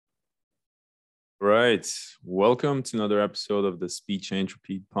Right. Welcome to another episode of the Speed Change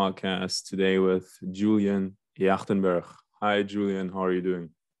Repeat podcast. Today with Julian Jachtenberg. Hi, Julian. How are you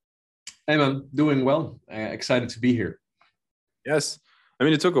doing? Hey man, doing well. Excited to be here. Yes. I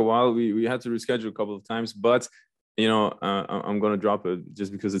mean, it took a while. We had to reschedule a couple of times, but I'm going to drop it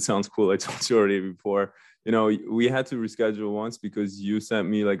just because it sounds cool. I told you already before. We had to reschedule once because you sent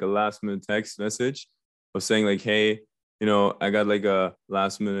me like a last minute text message of saying like, hey, I got like a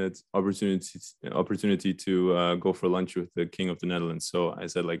last minute opportunity to go for lunch with the King of the Netherlands. So I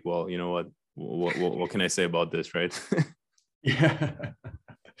said like, well, you know what can I say about this, right? Yeah,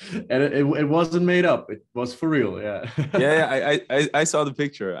 and it wasn't made up. It was for real. Yeah. I saw the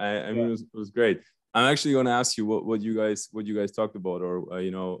picture. I mean, it was great. I'm actually going to ask you what you guys talked about, or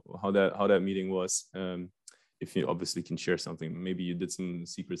how that meeting was. If you obviously can share something, maybe you did some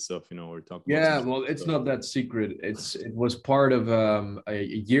secret stuff, or talk about some Yeah, well, it's stuff. not that secret. It was part of a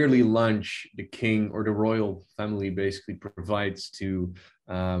yearly lunch the king or the royal family basically provides to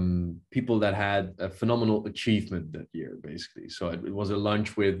people that had a phenomenal achievement that year, basically. So it was a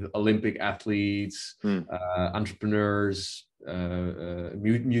lunch with Olympic athletes, Hmm. entrepreneurs,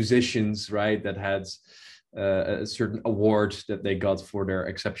 musicians, right? That had a certain award that they got for their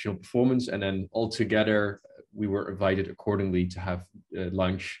exceptional performance, and then all together we were invited accordingly to have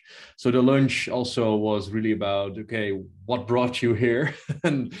lunch. So the lunch also was really about, okay, what brought you here,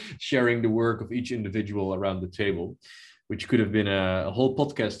 and sharing the work of each individual around the table, which could have been a whole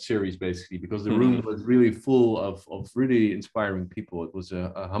podcast series basically, because the room was really full of really inspiring people. It was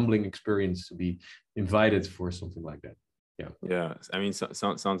a humbling experience to be invited for something like that. Yeah. Yeah. I mean,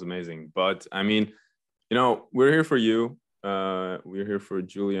 sounds amazing. But I mean, we're here for you. We're here for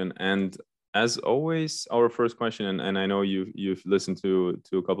Julian, and as always, our first question, and I know you've listened to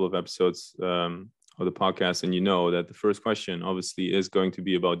a couple of episodes of the podcast, and you know that the first question obviously is going to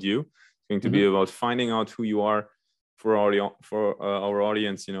be about you. It's going to be about finding out who you are for our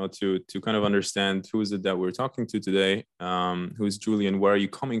audience, to kind of understand who is it that we're talking to today. Who is Julian? Where are you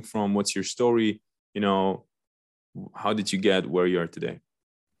coming from? What's your story? How did you get where you are today?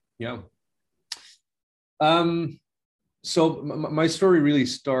 Yeah. So my story really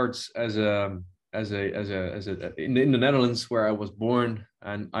starts as a in the Netherlands, where I was born,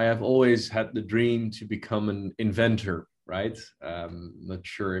 and I have always had the dream to become an inventor. Right? Not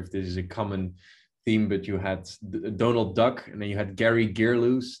sure if this is a common theme, but you had Donald Duck, and then you had Gary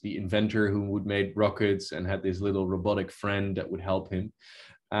Gearloose, the inventor who would make rockets and had this little robotic friend that would help him.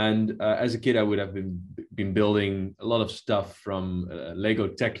 And as a kid, I would have been building a lot of stuff from Lego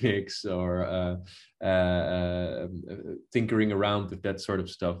Technics or tinkering around with that sort of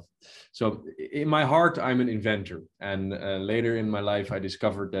stuff. So in my heart, I'm an inventor. And later in my life, I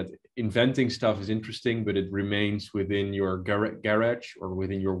discovered that inventing stuff is interesting, but it remains within your garage or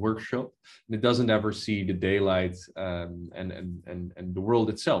within your workshop, and it doesn't ever see the daylight and the world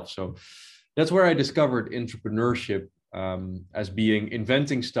itself. So that's where I discovered entrepreneurship, as being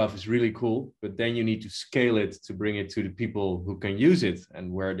inventing stuff is really cool, but then you need to scale it to bring it to the people who can use it and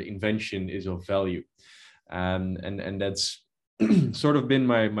where the invention is of value. And that's sort of been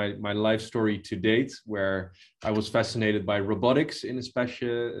my life story to date, where I was fascinated by robotics in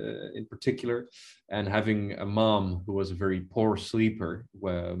particular, and having a mom who was a very poor sleeper,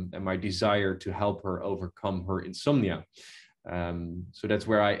 and my desire to help her overcome her insomnia. So that's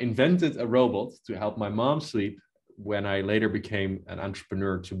where I invented a robot to help my mom sleep, when I later became an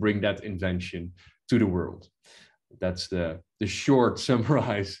entrepreneur to bring that invention to the world. That's the short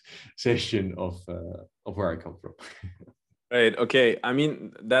summarization of where I come from. Right. Okay. I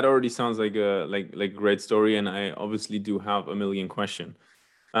mean, that already sounds like a great story, and I obviously do have a million questions.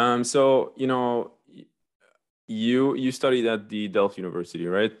 So you studied at the Delft University,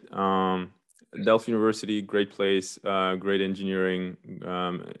 right? Delft University, great place, great engineering,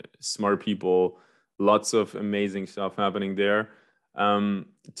 smart people, lots of amazing stuff happening there.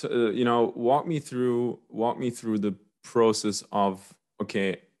 Walk me through the process of,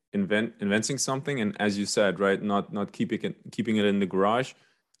 okay, inventing something, and as you said, right, not keeping it in the garage,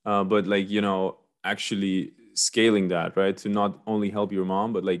 but like actually scaling that, right, to not only help your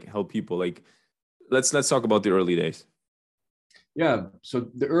mom but like help people. Like, let's talk about the early days. Yeah, so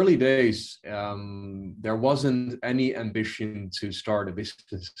the early days, there wasn't any ambition to start a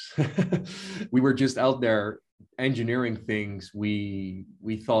business. We were just out there engineering things we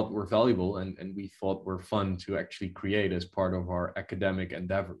thought were valuable, and we thought were fun to actually create as part of our academic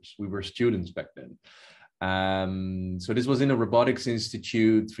endeavors. We were students back then. So this was in a robotics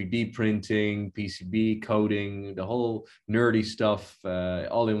institute, 3D printing, PCB coding, the whole nerdy stuff,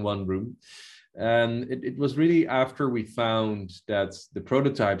 all in one room. And it was really after we found that the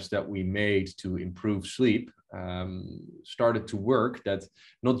prototypes that we made to improve sleep started to work, that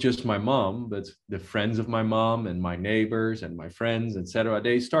not just my mom, but the friends of my mom and my neighbors and my friends, etc.,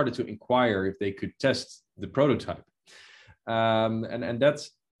 they started to inquire if they could test the prototype. And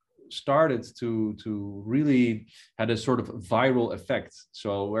that's started to really had a sort of viral effect.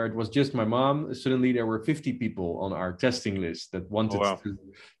 So where it was just my mom, suddenly there were 50 people on our testing list that wanted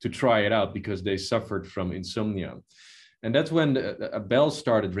to try it out because they suffered from insomnia. And that's when a bell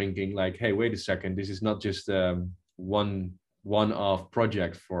started ringing, like, hey, wait a second, this is not just one-off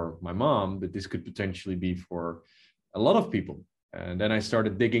project for my mom, but this could potentially be for a lot of people. And then I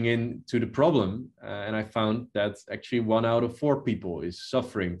started digging into the problem, and I found that actually 1 out of 4 people is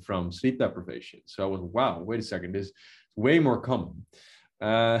suffering from sleep deprivation. So I was, wow, wait a second, this is way more common.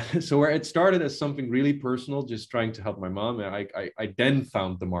 So where it started as something really personal, just trying to help my mom, I then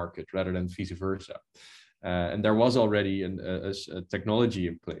found the market rather than vice versa. And there was already a technology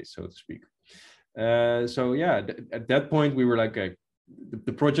in place, so to speak. So yeah, at that point we were like,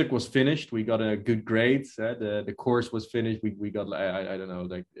 the project was finished. We got a good grade. The course was finished. We got I don't know,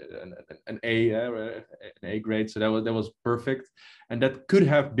 like an A grade. So that was perfect, and that could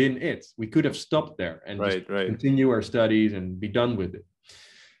have been it. We could have stopped there and just continue our studies and be done with it.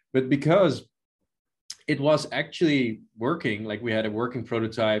 But because it was actually working, like we had a working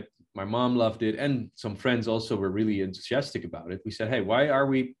prototype, my mom loved it, and some friends also were really enthusiastic about it. We said, hey, why are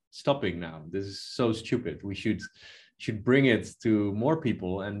we stopping now? This is so stupid. We should bring it to more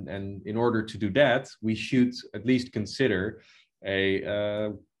people, and in order to do that, we should at least consider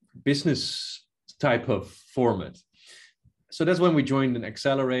a business type of format. So that's when we joined an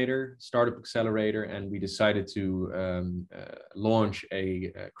accelerator, startup accelerator, and we decided to launch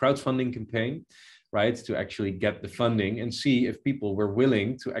a crowdfunding campaign, right, to actually get the funding and see if people were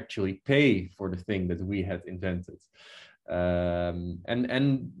willing to actually pay for the thing that we had invented.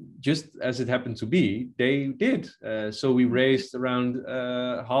 And just as it happened to be, they did. So we raised around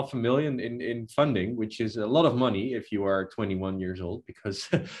 $500,000 in funding, which is a lot of money if you are 21 years old, because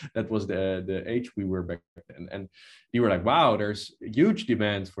that was the age we were back then. And you were like, wow, there's huge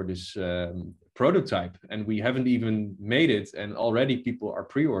demand for this prototype, and we haven't even made it, and already people are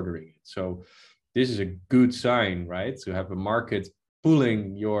pre-ordering it. So this is a good sign, right? To have a market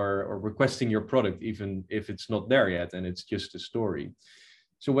pulling your or requesting your product, even if it's not there yet and it's just a story.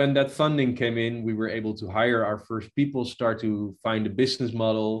 So when that funding came in, we were able to hire our first people, start to find a business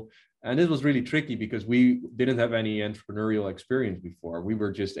model. And it was really tricky because we didn't have any entrepreneurial experience before. We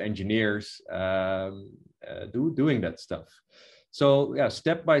were just engineers doing that stuff. So yeah,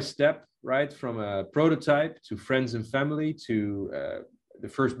 step by step, right, from a prototype to friends and family to the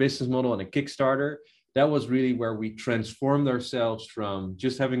first business model and a Kickstarter. That was really where we transformed ourselves from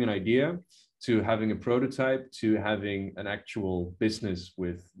just having an idea to having a prototype to having an actual business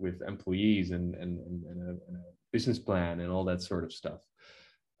with employees and a business plan and all that sort of stuff.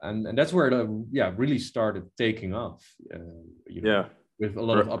 And that's where it really started taking off. With a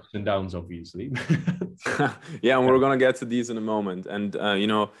lot of ups and downs, obviously. Yeah, and we're gonna get to these in a moment. And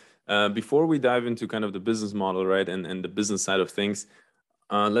before we dive into kind of the business model, right, and the business side of things,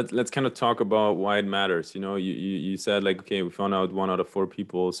 let's kind of talk about why it matters. You said, like, okay, we found out 1 out of 4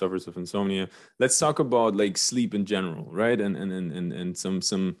 people suffers of insomnia. Let's talk about like sleep in general, right? And some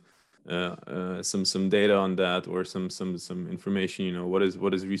data on that, or some information. What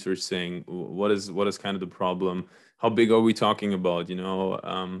is research saying? What is kind of the problem? How big are we talking about?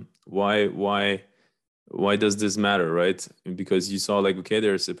 Why does this matter, right? Because you saw, like, okay,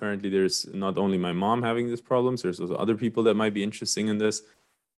 there's not only my mom having these problems, there's also other people that might be interested in this.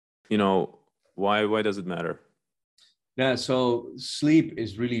 Why does it matter? Yeah, so sleep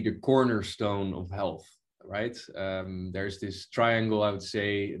is really the cornerstone of health, right? There's this triangle, I would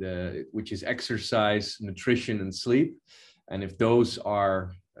say, which is exercise, nutrition, and sleep. And if those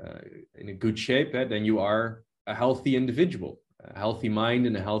are in a good shape, then you are a healthy individual, a healthy mind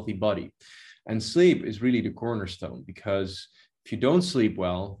and a healthy body. And sleep is really the cornerstone, because if you don't sleep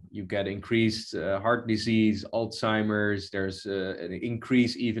well, you get increased heart disease, Alzheimer's. There's an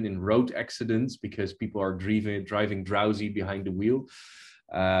increase even in road accidents because people are driving drowsy behind the wheel.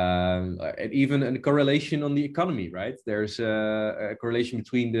 And even a correlation on the economy, right? There's a correlation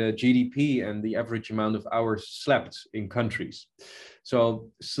between the GDP and the average amount of hours slept in countries. So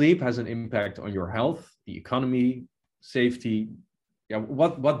sleep has an impact on your health, the economy, safety. Yeah,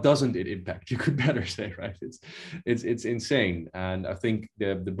 what doesn't it impact? You could better say, right? It's insane. And I think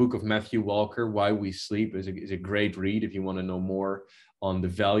the book of Matthew Walker, Why We Sleep, is a great read if you want to know more on the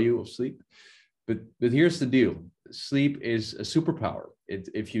value of sleep. But here's the deal: sleep is a superpower.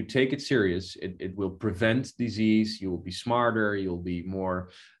 If you take it serious, it will prevent disease. You will be smarter. You'll be more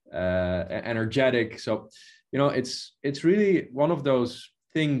energetic. So, it's really one of those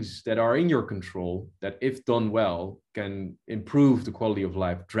things that are in your control that, if done well, can improve the quality of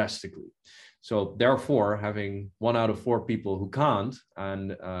life drastically. So therefore, having 1 out of 4 people who can't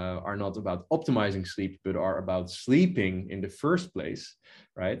and are not about optimizing sleep, but are about sleeping in the first place,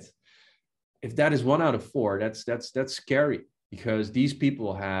 right? If that is 1 out of 4, that's scary, because these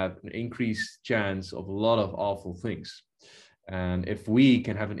people have an increased chance of a lot of awful things. And if we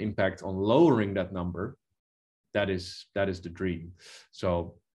can have an impact on lowering that number, that is the dream.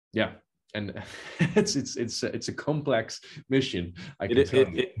 So yeah. And it's a complex mission. It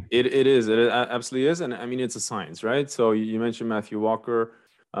absolutely is, and I mean, it's a science, right? So you mentioned Matthew Walker.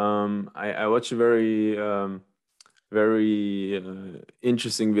 I watched a very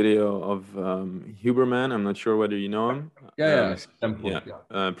interesting video of Huberman. I'm not sure whether you know him.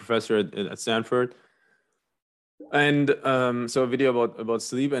 Professor at Stanford. And so a video about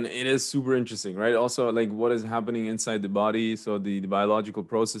sleep, and it is super interesting, right? Also, like, what is happening inside the body, so the biological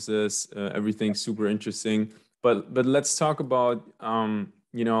processes, everything's super interesting. But let's talk about what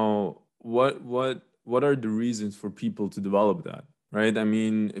are the reasons for people to develop that, right? I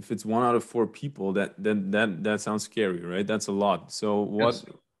mean, if it's 1 out of 4 people, that sounds scary, right? That's a lot. So what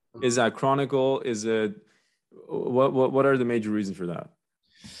is that chronicle? Is it what are the major reasons for that?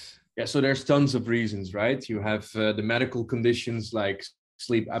 Yeah, so there's tons of reasons, right? You have the medical conditions like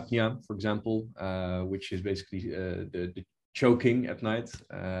sleep apnea, for example, which is basically the choking at night.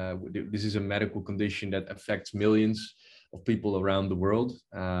 This is a medical condition that affects millions of people around the world.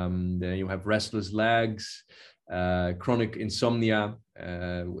 Then you have restless legs, chronic insomnia,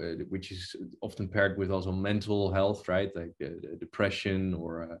 which is often paired with also mental health, right? Like depression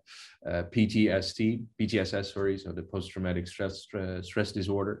or PTSS, sorry, so the post-traumatic stress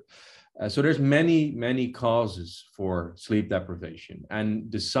disorder. So there's many causes for sleep deprivation, and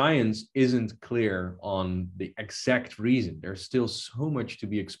the science isn't clear on the exact reason. There's still so much to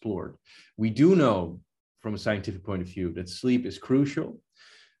be explored. We do know from a scientific point of view that sleep is crucial,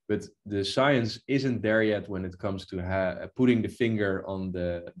 but the science isn't there yet when it comes to putting the finger on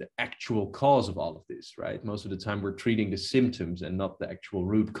the actual cause of all of this, right? Most of the time we're treating the symptoms and not the actual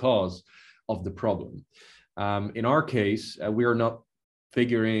root cause of the problem. In our case, we are not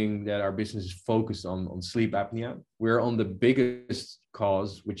figuring that our business is focused on sleep apnea. We're on the biggest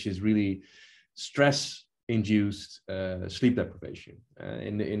cause, which is really stress-induced sleep deprivation.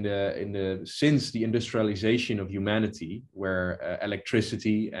 Since the industrialization of humanity, where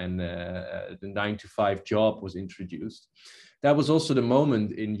electricity and the 9-to-5 job was introduced, that was also the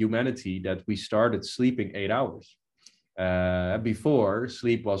moment in humanity that we started sleeping 8 hours. Before,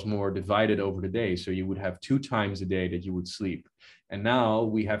 sleep was more divided over the day, so you would have 2 times a day that you would sleep. And now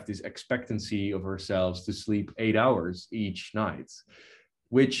we have this expectancy of ourselves to sleep 8 hours each night,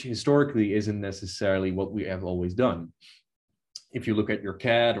 which historically isn't necessarily what we have always done. If you look at your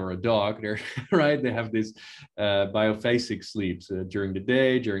cat or a dog, they're right, they have this biophasic sleep. So during the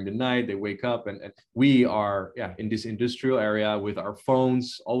day, during the night, they wake up, and we are in this industrial area with our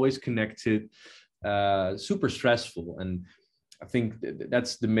phones always connected, super stressful. And I think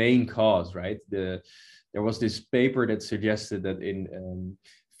that's the main cause, right? There was this paper that suggested that in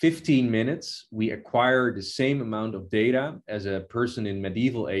 15 minutes, we acquire the same amount of data as a person in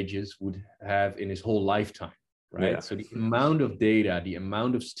medieval ages would have in his whole lifetime, right? Yeah. So the amount of data, the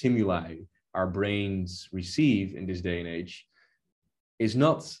amount of stimuli our brains receive in this day and age is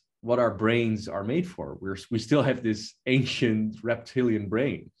not what our brains are made for. We still have this ancient reptilian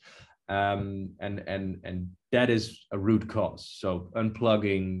brain. And that is a root cause. So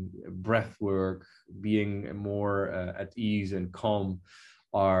unplugging, breath work, being more at ease and calm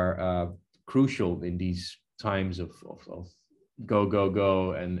are crucial in these times of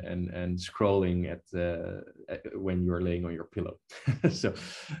go and scrolling when you're laying on your pillow. So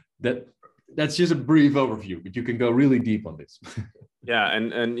that's just a brief overview, but you can go really deep on this. Yeah,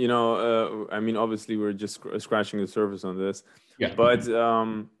 and I mean, obviously we're just scratching the surface on this. Yeah. But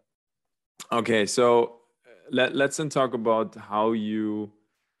okay, so let's then talk about how the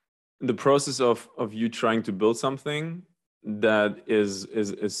process of you trying to build something that is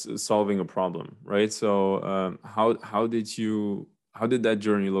solving a problem, right? So how did that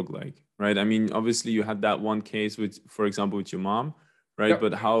journey look like, right? I mean, obviously you had that one case for example, with your mom, right? Yep.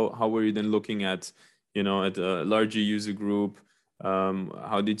 But how were you then looking at at a larger user group?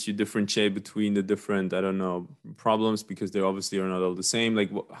 How did you differentiate between the different, I don't know, problems, because they obviously are not all the same? Like,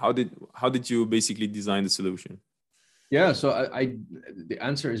 how did you basically design the solution? Yeah, so the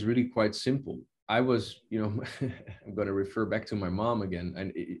answer is really quite simple. I was, I'm going to refer back to my mom again, and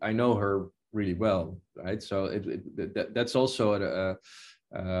I know her really well, right? So that's also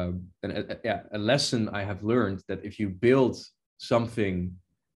a lesson I have learned, that if you build something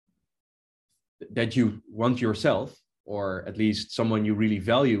that you want yourself, or at least someone you really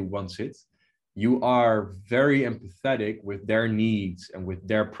value wants it, you are very empathetic with their needs and with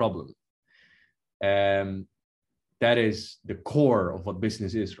their problem. And that is the core of what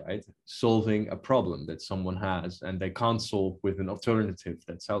business is, right? Solving a problem that someone has and they can't solve with an alternative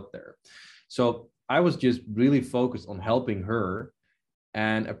that's out there. So I was just really focused on helping her.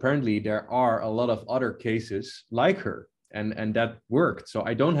 And apparently there are a lot of other cases like her, and that worked. So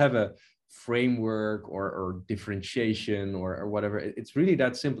I don't have a framework or differentiation or whatever. It's really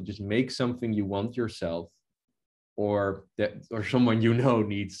that simple. Just make something you want yourself, or someone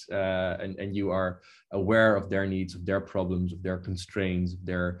needs, and you are aware of their needs, of their problems, of their constraints, of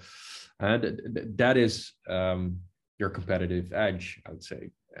their that is your competitive edge, I would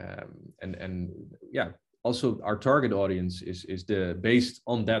say. And yeah, also our target audience is based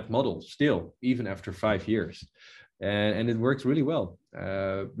on that model still, even after 5 years. And it works really well.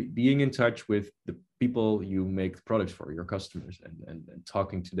 Being in touch with the people you make products for, your customers, and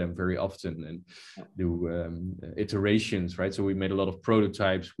talking to them very often, and do iterations, right? So we made a lot of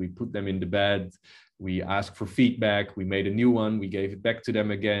prototypes, we put them in the bed, we asked for feedback, we made a new one, we gave it back to them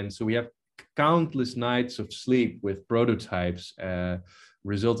again. So we have countless nights of sleep with prototypes,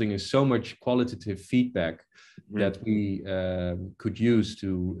 resulting in so much qualitative feedback that we could use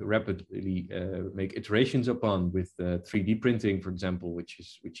to rapidly make iterations upon with 3D printing, for example, which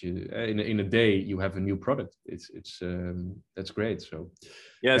is in a day you have a new product. It's that's great. So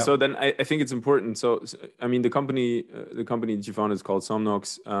yeah. So then I think it's important. So I mean, the company that you founded is called Somnox.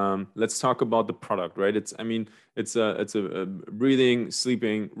 Let's talk about the product, right? It's a breathing,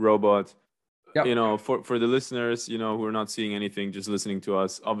 sleeping robot. Yep. For the listeners, who are not seeing anything, just listening to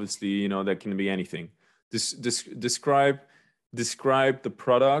us, obviously, that can be anything. Describe the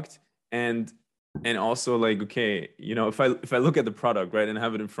product, and also, like, okay, if I look at the product, right, and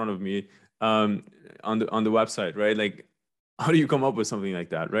have it in front of me, on the website, right, like, how do you come up with something like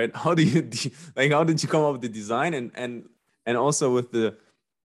that, right? How did you come up with the design, and also with the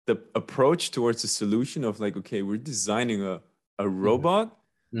approach towards the solution of, like, okay, we're designing a robot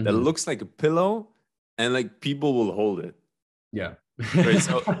that looks like a pillow, and, like, people will hold it. Yeah. Right.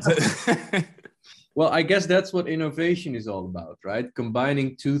 So well, I guess that's what innovation is all about, right?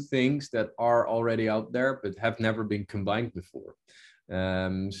 Combining two things that are already out there but have never been combined before.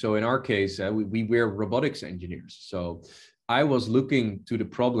 So in our case, we're robotics engineers. So I was looking to the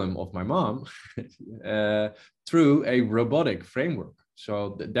problem of my mom through a robotic framework.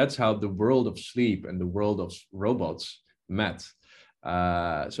 So that's how the world of sleep and the world of robots met.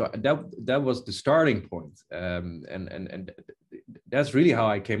 So that was the starting point, and that's really how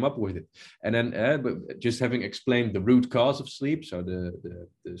I came up with it. And then just having explained the root cause of sleep, so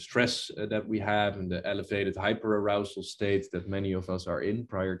the stress that we have and the elevated hyperarousal state that many of us are in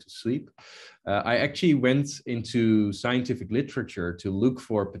prior to sleep, I actually went into scientific literature to look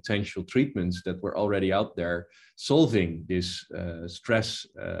for potential treatments that were already out there solving this stress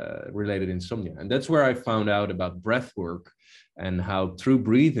related insomnia. And that's where I found out about breath work, and how through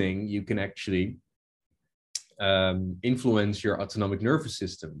breathing you can actually influence your autonomic nervous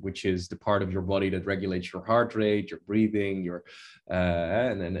system, which is the part of your body that regulates your heart rate, your breathing,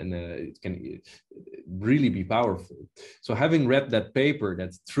 and it can really be powerful. So having read that paper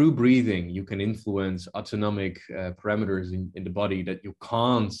that through breathing you can influence autonomic parameters in the body that you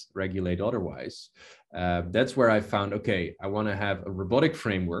can't regulate otherwise, that's where I found, okay, I want to have a robotic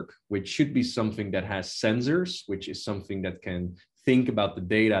framework, which should be something that has sensors, which is something that can think about the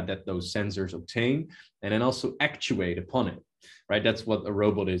data that those sensors obtain, and then also actuate upon it, right? That's what a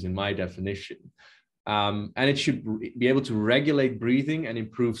robot is in my definition. And it should be able to regulate breathing and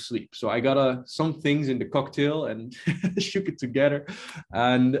improve sleep. So I got some things in the cocktail and shook it together.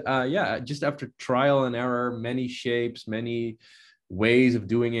 And yeah, just after trial and error, many shapes, many ways of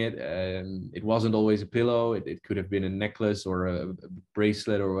doing it. It wasn't always a pillow. It could have been a necklace or a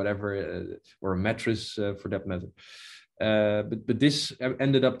bracelet or whatever, or a mattress for that matter. But this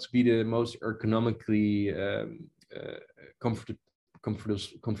ended up to be the most ergonomically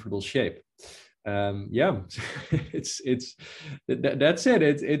comfortable shape. Yeah, that's it.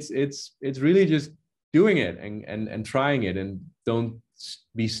 It's really just doing it and trying it, and don't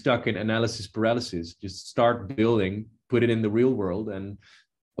be stuck in analysis paralysis. Just start building, put it in the real world, and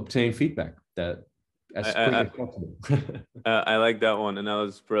obtain feedback that as quick as possible. I like that one,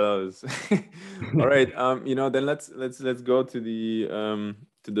 analysis paralysis. All right, then let's go to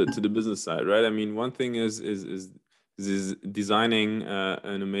to the business side, right? I mean, one thing is designing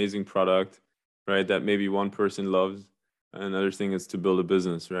an amazing product, right? That maybe one person loves. Another thing is to build a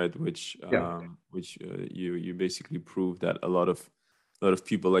business, right? Yeah. You basically prove that a lot of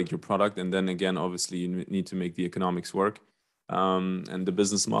people like your product, and then again, obviously, you need to make the economics work, and the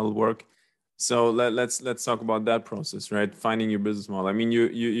business model work. So let's talk about that process, right? Finding your business model. I mean,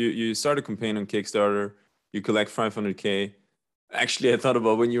 you start a campaign on Kickstarter, you collect 500K. Actually, I thought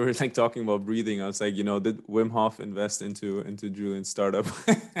about when you were like talking about breathing, I was like, did Wim Hof invest into Julian's startup?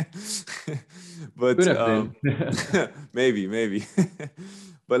 Could But have been. maybe.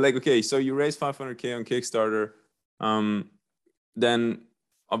 But like, okay, so you raise 500K on Kickstarter. Then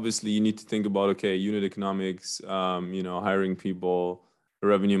obviously you need to think about, okay, unit economics, hiring people,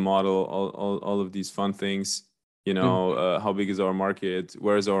 revenue model, all of these fun things. How big is our market?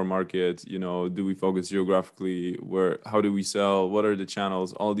 Where is our market? Do we focus geographically? How do we sell? What are the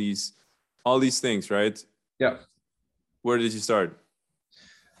channels? All these things, right? Yeah. Where did you start?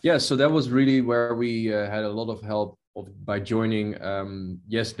 Yeah, so that was really where we had a lot of help by joining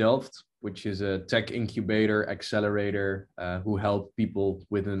Yes Delft, which is a tech incubator accelerator who help people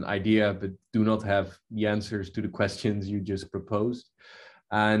with an idea but do not have the answers to the questions you just proposed.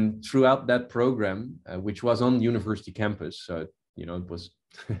 And throughout that program, which was on university campus, so it was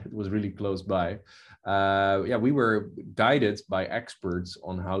it was really close by. We were guided by experts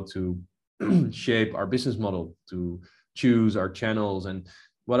on how to shape our business model, to choose our channels. And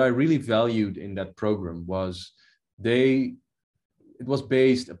what I really valued in that program was it was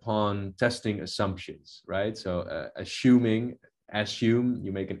based upon testing assumptions, right? So assume,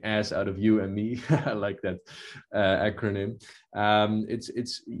 you make an ass out of you and me. I like that acronym.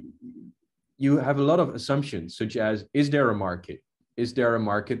 It's you have a lot of assumptions, such as, is there a market? Is there a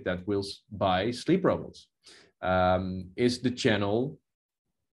market that will buy sleep robots? Is the channel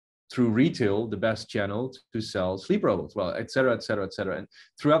through retail the best channel to sell sleep robots? Well, et cetera, et cetera, et cetera. And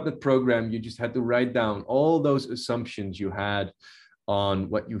throughout the program, you just had to write down all those assumptions you had on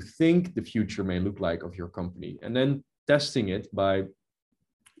what you think the future may look like of your company, and then testing it by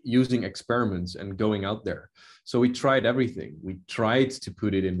using experiments and going out there. So we tried everything. We tried to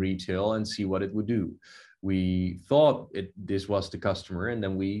put it in retail and see what it would do. We thought this was the customer, and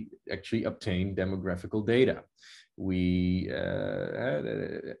then we actually obtained demographical data. We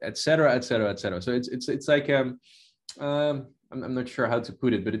et cetera, et cetera, et cetera. So it's like I'm not sure how to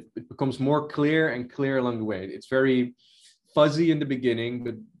put it, but it becomes more clear and clear along the way. It's very fuzzy in the beginning,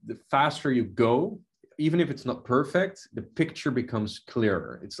 but the faster you go, even if it's not perfect, the picture becomes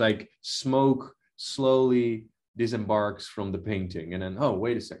clearer. It's like smoke slowly disembarks from the painting, and then, oh,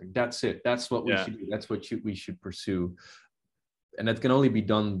 wait a second, that's it. That's what we should do. That's what we should pursue. And that can only be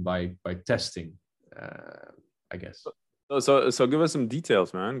done by testing, I guess. So give us some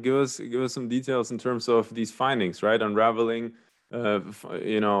details, man. Give us some details in terms of these findings, right? Unraveling, where's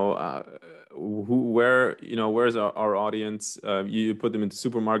our audience? You put them into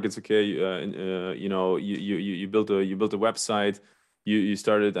supermarkets, okay? You built a website. You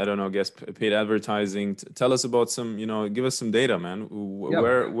started, I don't know, I guess, paid advertising. Tell us about some, give us some data, man.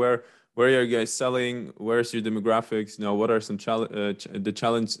 Where are you guys selling? Where's your demographics? What are some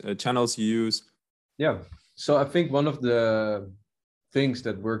channels you use? Yeah. So I think one of the things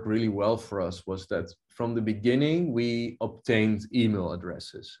that worked really well for us was that from the beginning, we obtained email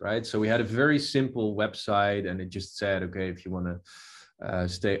addresses, right? So we had a very simple website, and it just said, okay, if you want to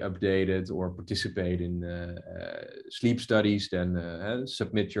stay updated or participate in sleep studies, then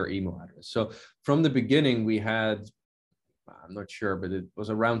submit your email address. So from the beginning, we had, I'm not sure, but it was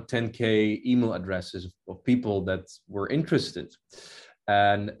around 10K email addresses of people that were interested.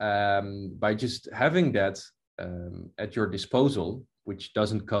 And by just having that at your disposal, which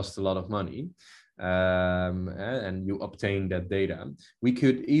doesn't cost a lot of money, and you obtain that data, we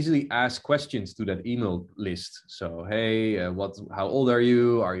could easily ask questions to that email list. So, hey, how old are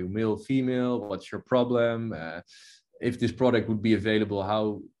you? Are you male, female? What's your problem? If this product would be available,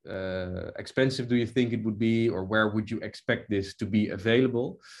 how expensive do you think it would be? Or where would you expect this to be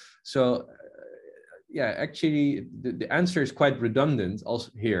available? So, actually, the answer is quite redundant also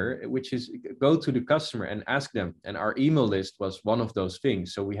here, which is go to the customer and ask them. And our email list was one of those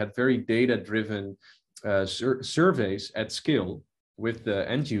things. So we had very data-driven surveys at scale with the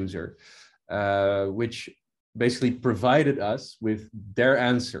end user, which basically provided us with their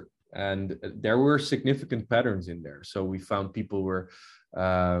answer. And there were significant patterns in there. So we found people were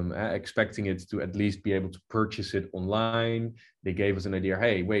expecting it to at least be able to purchase it online. They gave us an idea,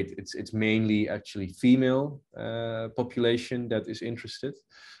 hey, wait, it's mainly actually female population that is interested.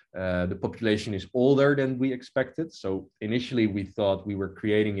 The population is older than we expected. So initially we thought we were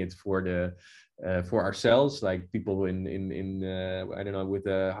creating it for ourselves, like people in I don't know, with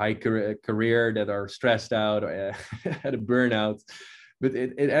a high career that are stressed out or had a burnout. But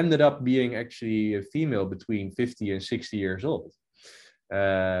it ended up being actually a female between 50 and 60 years old,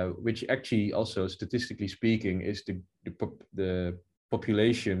 which actually also, statistically speaking, is the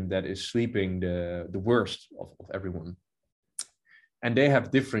population that is sleeping the worst of everyone. And they have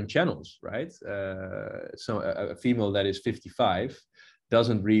different channels, right? So a female that is 55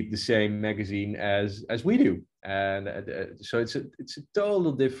 doesn't read the same magazine as we do, and so it's a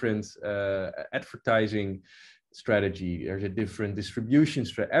total different advertising strategy. There's a different distribution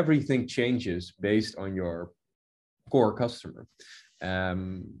strategy. Everything changes based on your core customer.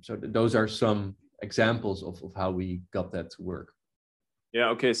 So those are some examples of how we got that to work. Yeah.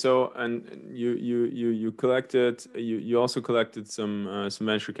 Okay. So, and you collected, you also collected some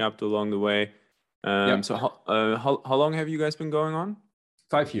venture capital along the way. Yeah. So how long have you guys been going on?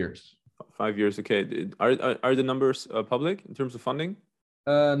 5 years. 5 years. Okay. Are the numbers public in terms of funding?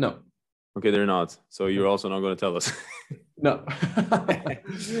 No. Okay, they're not. So you're also not going to tell us. No.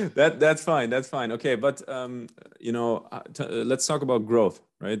 That's fine. That's fine. Okay, but you know, let's talk about growth,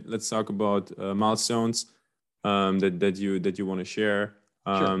 right? Let's talk about milestones that you want to share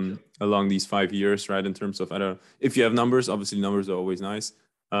Sure. along these 5 years, right? In terms of, I don't know, if you have numbers, obviously numbers are always nice.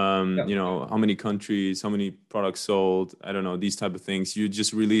 Yeah. You know, how many countries, how many products sold, I don't know, these type of things. You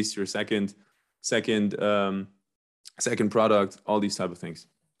just released your second product, all these type of things.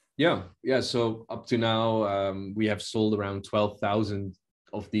 Yeah. So up to now, we have sold around 12,000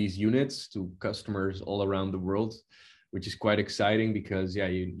 of these units to customers all around the world, which is quite exciting because, yeah,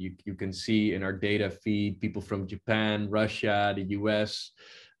 you can see in our data feed people from Japan, Russia, the US,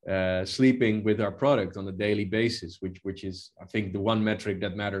 sleeping with our product on a daily basis, which is, I think, the one metric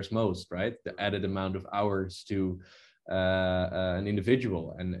that matters most, right? The added amount of hours to an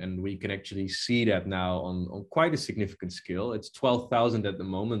individual, and we can actually see that now on quite a significant scale. It's 12,000 at the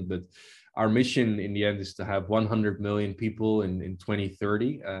moment, but our mission in the end is to have 100 million people in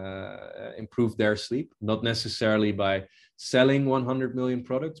 2030 improve their sleep, not necessarily by selling 100 million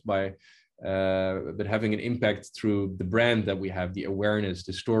products, but having an impact through the brand that we have, the awareness,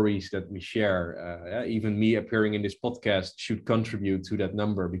 the stories that we share. Even me appearing in this podcast should contribute to that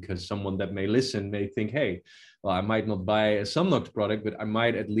number, because someone that may listen may think, hey, well, I might not buy a Somnox product, but I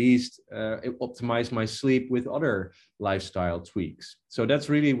might at least optimize my sleep with other lifestyle tweaks. So that's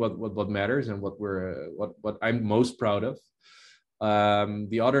really what matters, and what I'm most proud of.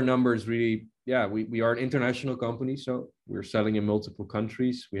 The other numbers really, yeah, we are an international company, so we're selling in multiple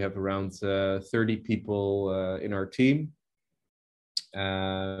countries. We have around 30 people in our team.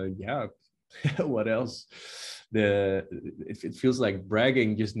 Yeah, what else? It feels like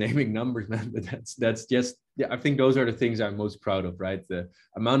bragging just naming numbers, man, but that's just, yeah, I think those are the things I'm most proud of, right? The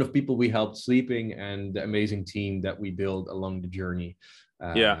amount of people we helped sleeping and the amazing team that we build along the journey.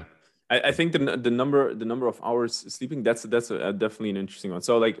 Yeah, I think the number of hours sleeping, that's definitely an interesting one.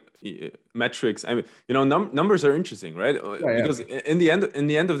 So like metrics, I mean, you know, numbers are interesting, right? Yeah. Because in the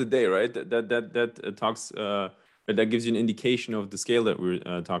end of the day, right, that talks that gives you an indication of the scale that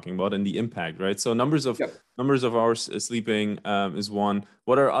we're talking about and the impact, right? So numbers of hours sleeping is one.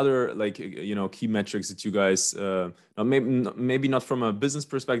 What are other, like, you know, key metrics that you guys maybe not from a business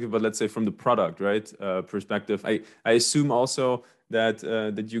perspective, but let's say from the product, right, perspective? I assume also that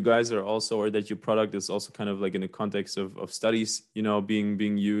you guys are also, or that your product is also kind of like in the context of studies, you know,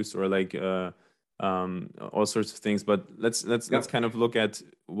 being used, or like all sorts of things. But let's kind of look at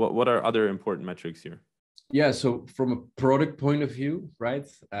what are other important metrics here. Yeah, so from a product point of view, right,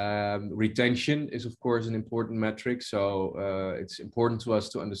 retention is of course an important metric. So it's important to us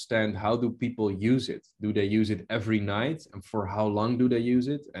to understand, how do people use it? Do they use it every night, and for how long do they use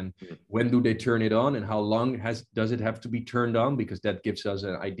it, and when do they turn it on, and how long does it have to be turned on? Because that gives us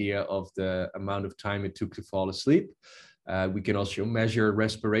an idea of the amount of time it took to fall asleep. We can also measure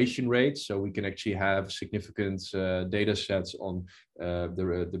respiration rates, so we can actually have significant data sets on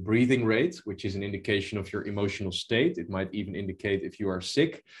the breathing rate, which is an indication of your emotional state. It might even indicate if you are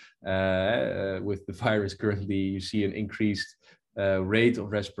sick. With the virus currently, you see an increased rate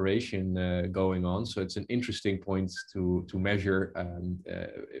of respiration going on. So it's an interesting point to measure,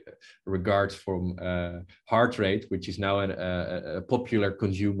 regards from heart rate, which is now a popular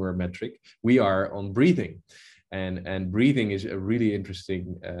consumer metric. We are on breathing. and breathing is a really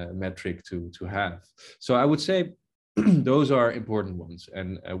interesting metric to have. So I would say those are important ones,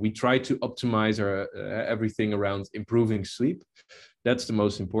 and we try to optimize our everything around improving sleep. That's the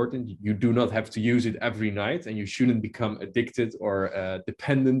most important. You do not have to use it every night, and you shouldn't become addicted or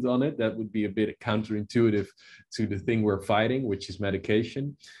dependent on it. That would be a bit counterintuitive to the thing we're fighting, which is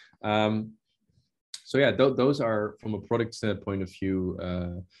medication. So yeah, those are, from a product point of view,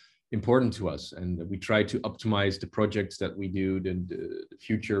 important to us, and we try to optimize the projects that we do, the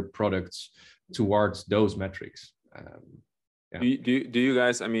future products, towards those metrics. Yeah. Do you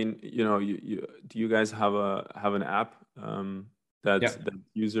guys? I mean, you know, do you guys have an app that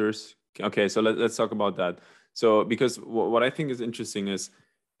users? Okay, so let's talk about that. So because what I think is interesting is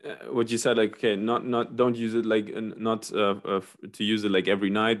what you said, like, okay, not don't use it like not to use it like every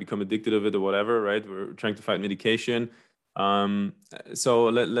night, become addicted of it or whatever, right? We're trying to fight medication. So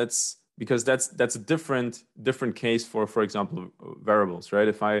let's, because that's a different case for example, wearables, right?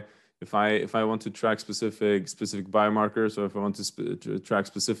 If I want to track specific biomarkers, or if I want to track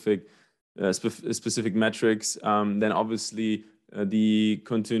specific metrics, then obviously the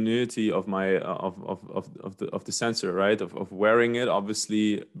continuity of my of the sensor, right, of wearing it,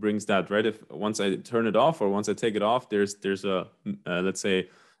 obviously brings that, right? If once I turn it off or once I take it off, there's a let's say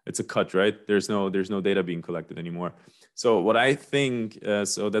it's a cut, right? There's no data being collected anymore. So what I think,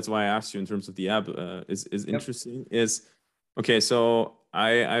 so that's why I asked you in terms of the app, is interesting. Is okay. So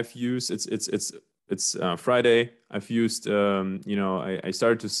I've used it's Friday. I've used you know, I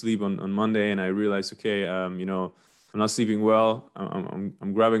started to sleep on Monday, and I realized, okay, you know, I'm not sleeping well.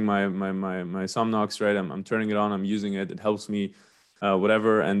 I'm grabbing my Somnox, right? I'm turning it on. I'm using it. It helps me,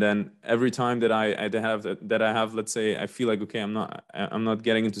 whatever. And then every time that I have, let's say, I feel like, okay, I'm not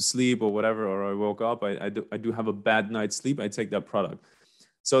getting into sleep or whatever, or I woke up, I do have a bad night's sleep, I take that product.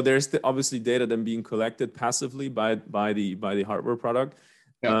 So there's obviously data then being collected passively by the hardware product.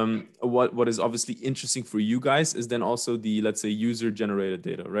 Yeah. What is obviously interesting for you guys is then also the, let's say, user generated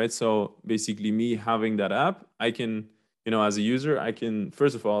data, right? So basically me having that app, I can, you know, as a user, I can,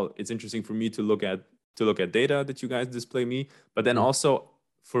 first of all, it's interesting for me to look at data that you guys display me, but then also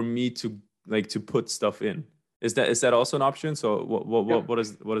for me to put stuff in. Is that also an option? So what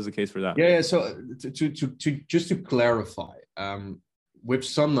is the case for that? Yeah. So to just to clarify, with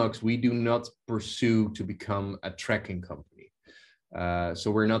Somnox, we do not pursue to become a tracking company. So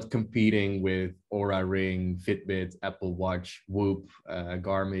we're not competing with Oura Ring, Fitbit, Apple Watch, Whoop,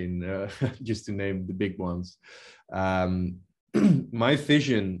 Garmin, just to name the big ones. My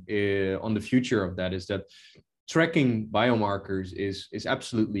vision on the future of that is that tracking biomarkers is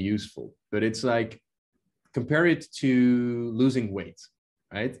absolutely useful, but it's like, compare it to losing weight,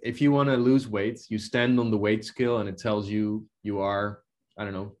 right? If you want to lose weight, you stand on the weight scale and it tells you are, I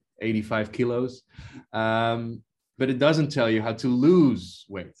don't know, 85 kilos. But it doesn't tell you how to lose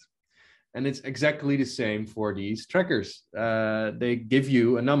weight. And it's exactly the same for these trackers. They give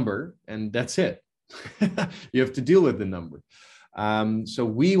you a number and that's it. You have to deal with the number. So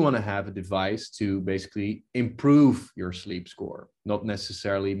we want to have a device to basically improve your sleep score, not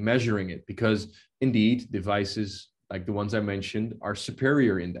necessarily measuring it, because indeed devices like the ones I mentioned are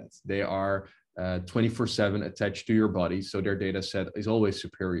superior in that. They are 24/7 attached to your body. So their data set is always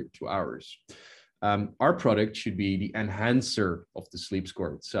superior to ours. Our product should be the enhancer of the sleep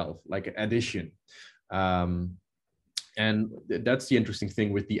score itself, like an addition. And that's the interesting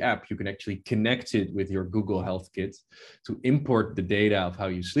thing with the app. You can actually connect it with your Google Health Kit to import the data of how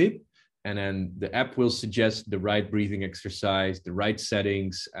you sleep. And then the app will suggest the right breathing exercise, the right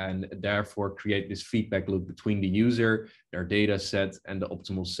settings, and therefore create this feedback loop between the user, their data set, and the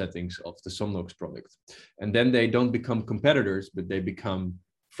optimal settings of the Somnox product. And then they don't become competitors, but they become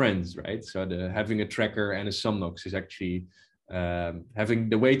friends, right? So having a tracker and a Somnox is actually having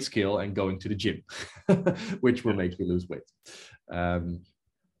the weight scale and going to the gym, which will make you lose weight.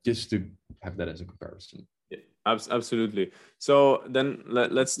 Just to have that as a comparison. Yeah, absolutely. So then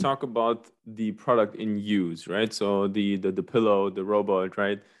let's talk about the product in use, right? So the pillow, the robot,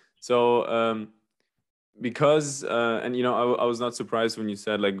 right? So because and you know, I was not surprised when you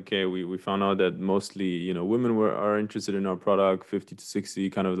said, like, okay, we found out that mostly, you know, women are interested in our product, 50 to 60,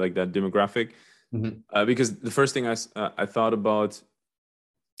 kind of like that demographic. Mm-hmm. Because the first thing I thought about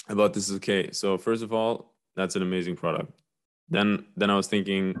this is, okay, so first of all, that's an amazing product. Then I was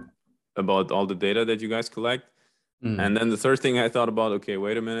thinking about all the data that you guys collect, and then the third thing I thought about, okay,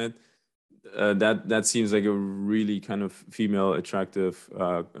 wait a minute, that seems like a really kind of female attractive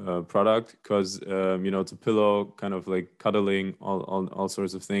product, because you know, it's a pillow, kind of like cuddling, all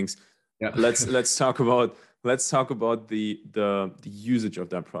sorts of things. Yeah. Let's talk about the usage of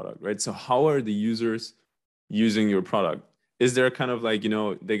that product, right? So how are the users using your product? Is there kind of like,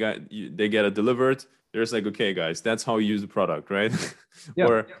 they get it delivered, there's like, okay guys, that's how you use the product, right?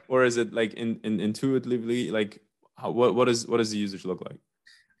 Yeah. Or is it like in intuitively, like what does the usage look like?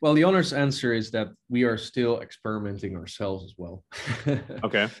 Well, the honest answer is that we are still experimenting ourselves as well.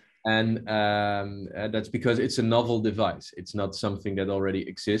 Okay. And that's because it's a novel device. It's not something that already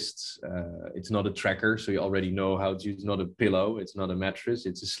exists. It's not a tracker, so you already know how to use. It's not a pillow. It's not a mattress.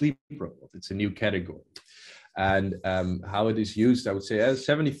 It's a sleep robot. It's a new category. And how it is used, I would say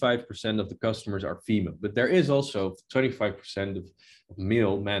 75% of the customers are female, but there is also 25% of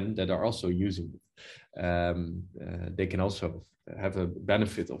male men that are also using it. They can also have a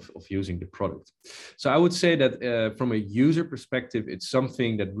benefit of using the product. So I would say that from a user perspective, it's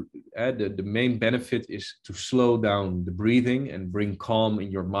something that the main benefit is to slow down the breathing and bring calm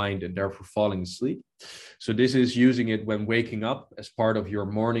in your mind and therefore falling asleep. So this is using it when waking up as part of your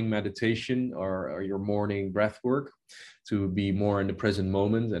morning meditation or your morning breath work to be more in the present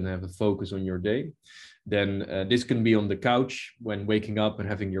moment and have a focus on your day. Then this can be on the couch when waking up and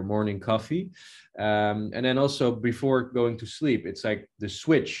having your morning coffee. And then also before going to sleep, it's like the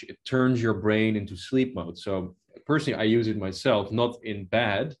switch, it turns your brain into sleep mode. So personally, I use it myself, not in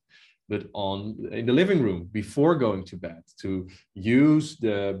bed, but in the living room before going to bed, to use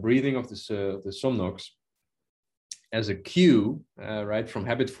the breathing of the Somnox as a cue, right, from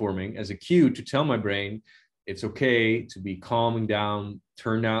habit forming, as a cue to tell my brain it's okay to be calming down,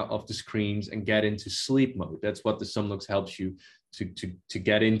 turn out off the screens and get into sleep mode. That's what the Somnox helps you to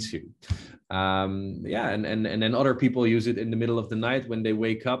get into. And then other people use it in the middle of the night when they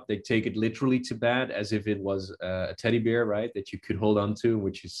wake up. They take it literally to bed as if it was a teddy bear, right, that you could hold on to,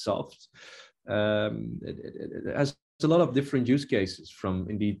 which is soft. It has a lot of different use cases, from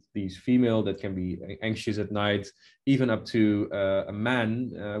indeed these female that can be anxious at night, even up to a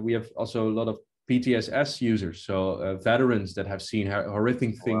man. We have also a lot of PTSS users, so veterans that have seen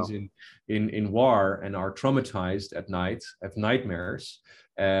horrific things in war and are traumatized at night, have nightmares,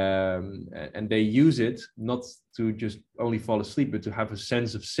 and they use it not to just only fall asleep, but to have a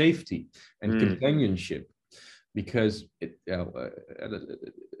sense of safety and companionship, because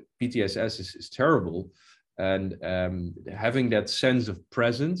PTSS is terrible. And having that sense of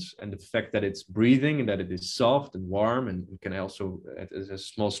presence and the fact that it's breathing and that it is soft and warm, and you can also, as a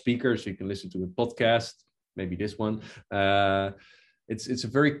small speaker, so you can listen to a podcast, maybe this one. It's a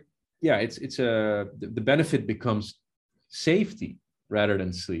very, the benefit becomes safety rather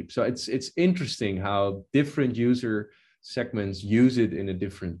than sleep. So it's interesting how different user segments use it in a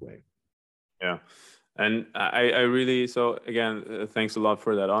different way. Yeah. And I really, so again, thanks a lot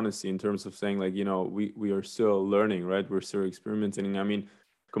for that honesty in terms of saying, like, we are still learning, right? We're still experimenting. I mean,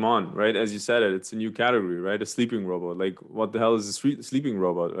 come on, right? As you said it's a new category, right? A sleeping robot. Like, what the hell is a sleeping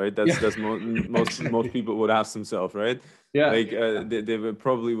robot, right? That's most people would ask themselves, right? Yeah. Like they would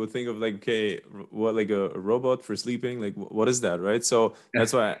probably would think of like, okay, what, like a robot for sleeping? Like, what is that, right? So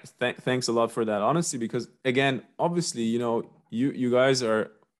that's why thanks a lot for that honesty, because again, obviously, you guys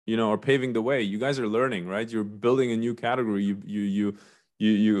are paving the way. You guys are learning, right? You're building a new category. You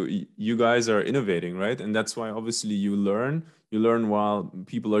guys are innovating, right? And that's why obviously you learn while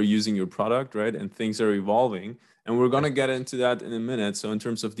people are using your product, right? And things are evolving. And we're going to get into that in a minute. So in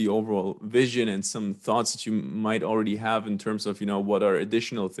terms of the overall vision and some thoughts that you might already have in terms of, what are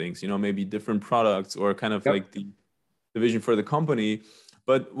additional things, maybe different products or kind of like the vision for the company.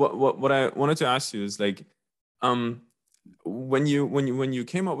 But what I wanted to ask you is like, when you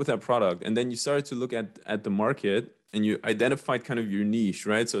came up with that product and then you started to look at the market and you identified kind of your niche,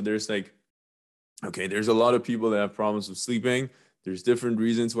 right? So there's like, okay, there's a lot of people that have problems with sleeping. There's different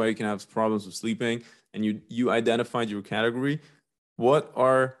reasons why you can have problems with sleeping, and you identified your category. What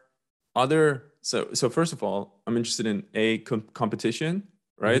are other, so first of all, I'm interested in competition,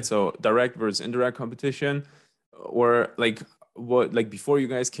 right? So direct versus indirect competition, or like what, like before you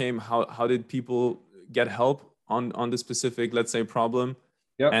guys came, how did people get help on the specific, let's say, problem?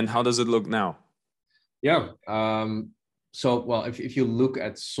 And how does it look now? So, well, if you look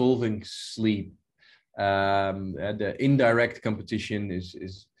at solving sleep, the indirect competition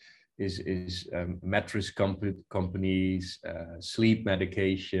is mattress companies, sleep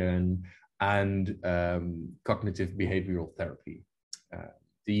medication, and cognitive behavioral therapy.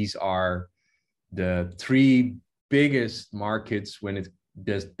 These are the three biggest markets when it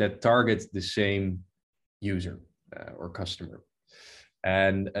does that targets the same user or customer.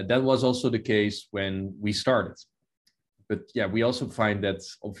 And that was also the case when we started. But yeah, we also find that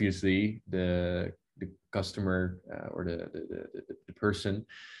obviously the customer or the person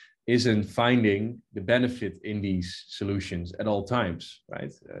isn't finding the benefit in these solutions at all times,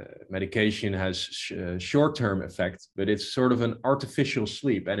 right? Medication has short-term effect, but it's sort of an artificial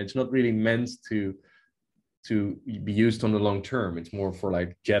sleep, and it's not really meant to be used on the long term. It's more for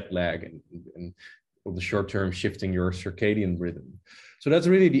like jet lag and for the short term shifting your circadian rhythm. So that's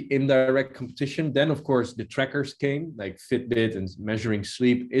really the indirect competition. Then, of course, the trackers came, like Fitbit, and measuring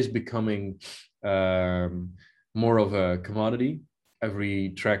sleep is becoming more of a commodity. Every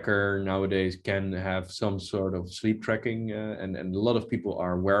tracker nowadays can have some sort of sleep tracking, and a lot of people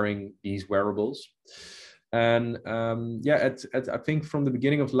are wearing these wearables. And yeah, I think from the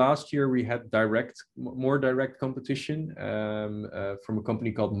beginning of last year, we had more direct competition from a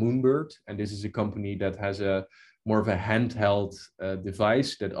company called Moonbird. And this is a company that has more of a handheld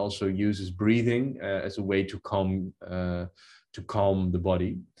device that also uses breathing as a way to calm the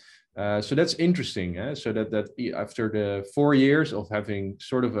body. So that's interesting. So that after the 4 years of having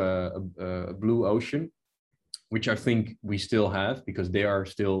sort of a blue ocean, which I think we still have because they are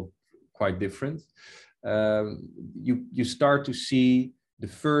still quite different, you start to see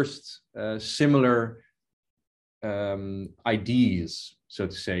the first similar ideas, so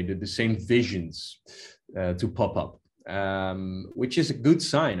to say, the same visions to pop up, which is a good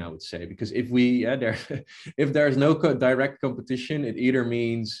sign, I would say, because if if there's no direct competition, it either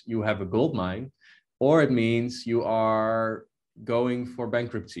means you have a gold mine, or it means you are going for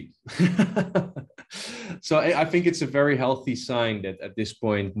bankruptcy. So I think it's a very healthy sign that at this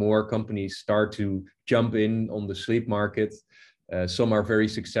point, more companies start to jump in on the sleep market. Some are very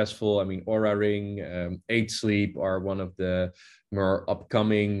successful. I mean, Oura Ring, 8 Sleep are one of the more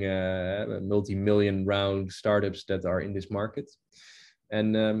upcoming multi-million round startups that are in this market.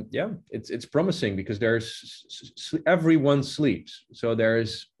 And yeah, it's promising because everyone sleeps. So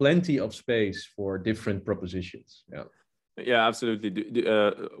there's plenty of space for different propositions. Yeah. Yeah, absolutely.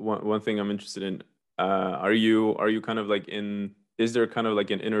 One thing I'm interested in, are you kind of like is there kind of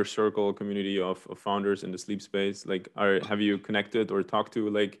like an inner circle community of founders in the sleep space? Like, have you connected or talked to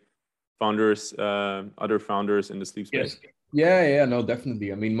like founders, other founders in the sleep space? Yes. Yeah, no,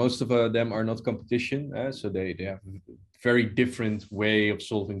 definitely. I mean, most of them are not competition, so they have a very different way of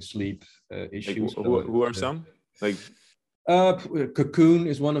solving sleep issues. Like, who are some? Like, Cocoon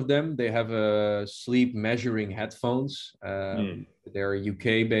is one of them. They have a sleep measuring headphones. They're a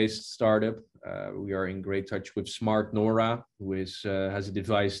UK-based startup. We are in great touch with Smart Nora, who has a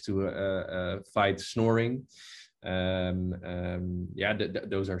device to fight snoring. Yeah,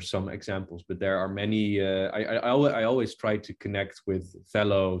 those are some examples, but there are many. I always try to connect with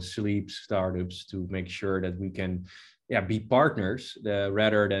fellow sleep startups to make sure that we can be partners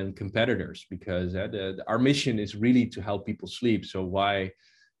rather than competitors, because our mission is really to help people sleep. So why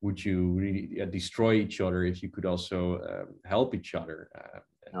would you really destroy each other if you could also help each other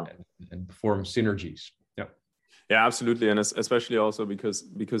and form synergies? Yeah, absolutely, and especially also because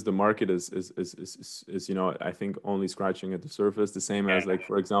the market is I think only scratching at the surface. The same as, like,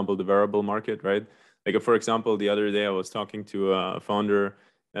 for example, the wearable market, right? Like, for example, the other day I was talking to a founder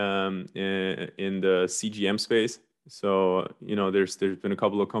in the CGM space. So there's been a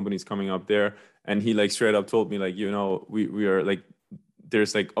couple of companies coming up there, and he like straight up told me, like, we are like,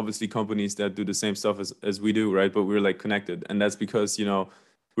 there's like obviously companies that do the same stuff as we do, right? But we're like connected, and that's because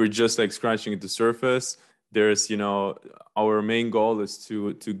we're just like scratching at the surface. There's our main goal is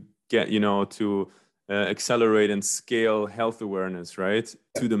to get to accelerate and scale health awareness, right,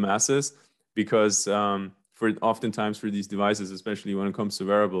 to the masses, because oftentimes for these devices, especially when it comes to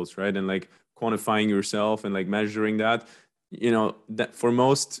wearables, right, and like quantifying yourself and like measuring that, that for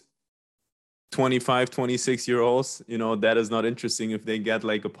most 25, 26-year-olds, that is not interesting. If they get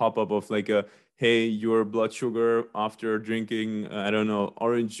like a pop-up of like hey, your blood sugar after drinking, I don't know,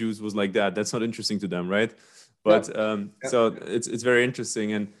 orange juice was like that, that's not interesting to them, right? But so it's very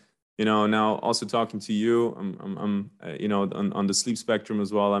interesting. And now also talking to you, I'm on the sleep spectrum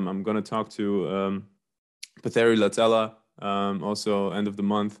as well. I'm going to talk to Petteri Lahtela also end of the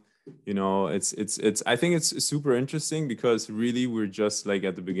month. I think it's super interesting because really we're just like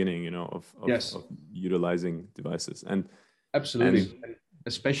at the beginning, of utilizing devices. And absolutely.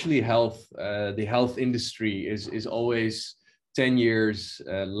 Especially health, the health industry is always 10 years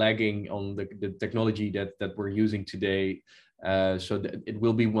lagging on the technology that we're using today. So it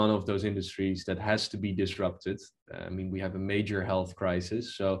will be one of those industries that has to be disrupted. I mean, we have a major health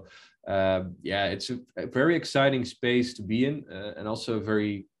crisis. So it's a very exciting space to be in, and also a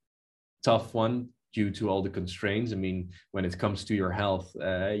very tough one due to all the constraints. I mean, when it comes to your health,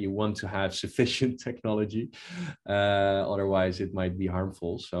 you want to have sufficient technology, otherwise it might be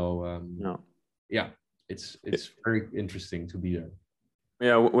harmful. So it's very interesting to be there.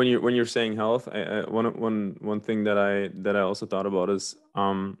 Yeah, when you're saying health, one thing that I also thought about is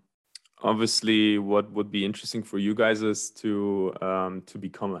obviously what would be interesting for you guys is to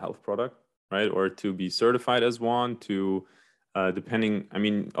become a health product, right? Or to be certified as one, to depending, I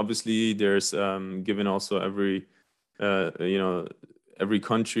mean, obviously there's given also every you know, every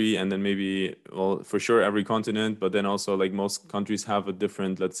country, and then maybe, well, for sure every continent, but then also like most countries have a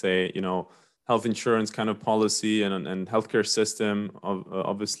different, let's say, you know, health insurance kind of policy and healthcare system,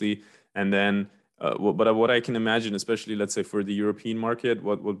 obviously. And then but what I can imagine, especially let's say for the European market,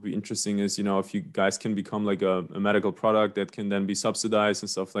 what would be interesting is, you know, if you guys can become like a medical product that can then be subsidized and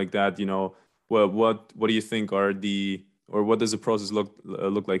stuff like that, you know, well, what do you think are the, or what does the process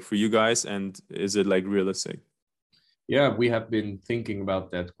look like for you guys, and is it like realistic? Yeah, we have been thinking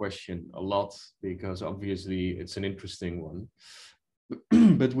about that question a lot because obviously it's an interesting one.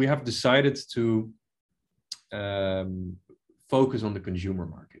 But we have decided to focus on the consumer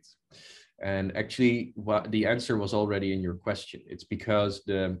market. And actually, what the answer was already in your question. It's because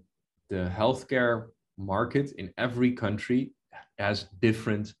the healthcare market in every country has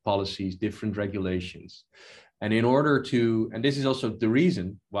different policies, different regulations. And in order to, and this is also the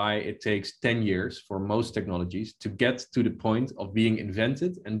reason why it takes 10 years for most technologies to get to the point of being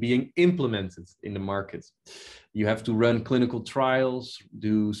invented and being implemented in the market. You have to run clinical trials,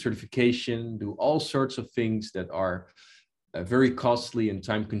 do certification, do all sorts of things that are very costly and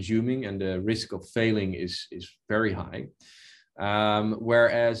time consuming, and the risk of failing is very high.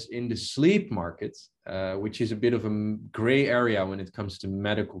 Whereas in the sleep market, which is a bit of a gray area when it comes to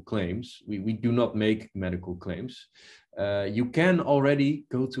medical claims, we do not make medical claims. You can already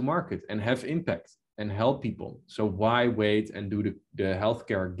go to market and have impact and help people. So why wait and do the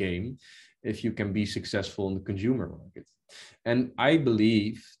healthcare game if you can be successful in the consumer market? And I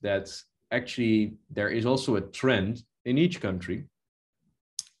believe that actually there is also a trend in each country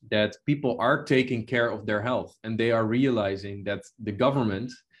that people are taking care of their health, and they are realizing that the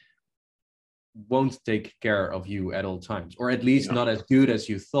government won't take care of you at all times, or at least not as good as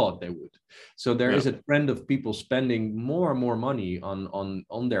you thought they would. So there is a trend of people spending more and more money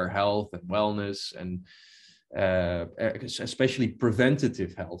on their health and wellness, and especially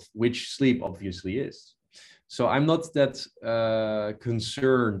preventative health, which sleep obviously is. So I'm not that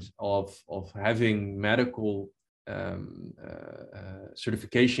concerned of having medical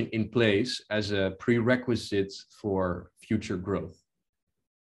certification in place as a prerequisite for future growth.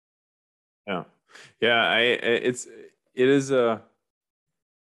 Yeah, it is a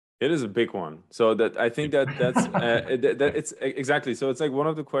big one. So that I think that's that it's exactly. So it's like one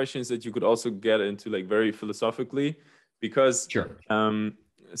of the questions that you could also get into like very philosophically, because sure.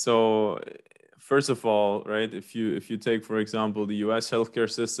 So first of all, right, if you take, for example, the US healthcare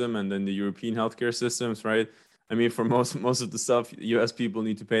system and then the European healthcare systems, right? I mean, for most of the stuff, US people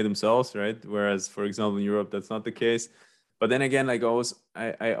need to pay themselves, right? Whereas, for example, in Europe, that's not the case. But then again, like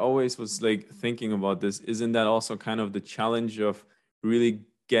I always was like thinking about this. Isn't that also kind of the challenge of really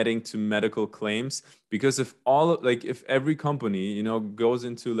getting to medical claims? Because if every company, you know, goes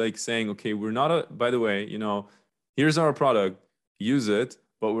into like saying, okay, we're not a, by the way, you know, here's our product, use it,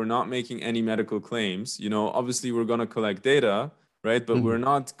 but we're not making any medical claims. You know, obviously we're gonna collect data, right? But we're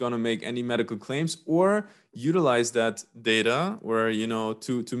not gonna make any medical claims or utilize that data, or, you know,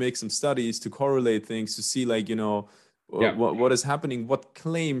 to make some studies to correlate things, to see like, you know, what is happening, what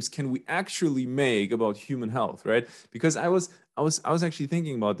claims can we actually make about human health, right? Because I was actually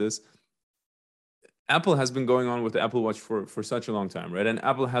thinking about this. Apple has been going on with the Apple Watch for such a long time, right? And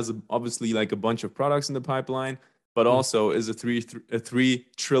Apple has obviously like a bunch of products in the pipeline, but also is a $3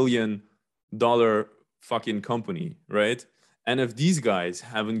 trillion fucking company, right? And if these guys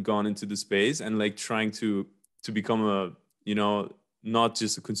haven't gone into the space and like trying to become a, you know, not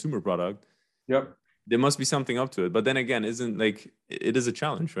just a consumer product, there must be something up to it. But then again, isn't like, it is a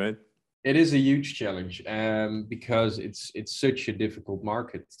challenge, right? It is a huge challenge because it's such a difficult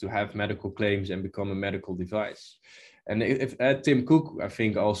market to have medical claims and become a medical device. And if Tim Cook, I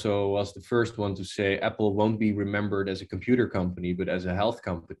think, also was the first one to say Apple won't be remembered as a computer company, but as a health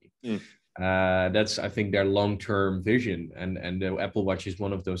company. That's, I think, their long-term vision. And the Apple Watch is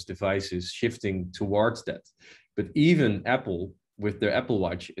one of those devices shifting towards that. But even Apple, with their Apple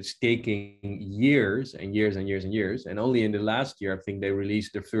Watch, it's taking years and years and years and years. And only in the last year, I think they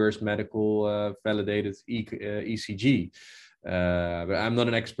released their first medical validated ECG. But I'm not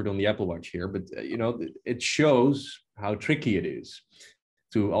an expert on the Apple Watch here, but you know, it shows how tricky it is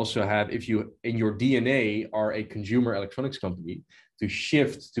to also have, if you in your DNA are a consumer electronics company, to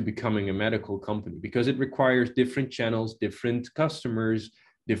shift to becoming a medical company, because it requires different channels, different customers,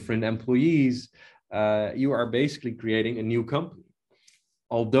 different employees. You are basically creating a new company.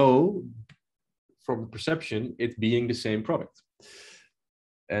 although from perception, it being the same product.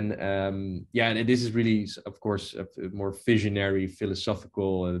 And and this is really, of course, a more visionary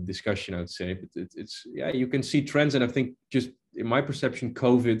philosophical discussion, I would say. But it's you can see trends, and I think just in my perception,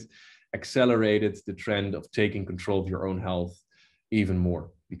 COVID accelerated the trend of taking control of your own health even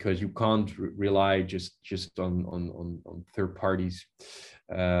more, because you can't rely just on third parties.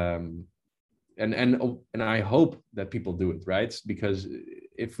 And I hope that people do it, right? Because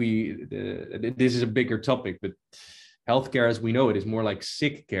if this is a bigger topic, but healthcare, as we know it, is more like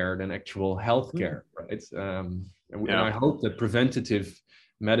sick care than actual healthcare, right? And I hope that preventative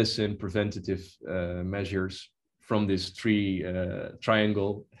medicine, preventative measures from this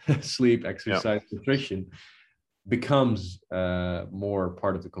triangle, sleep, exercise, nutrition, becomes more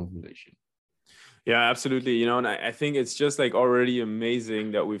part of the conversation. Yeah, absolutely. And I think it's just like already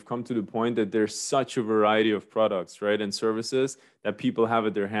amazing that we've come to the point that there's such a variety of products, right, and services that people have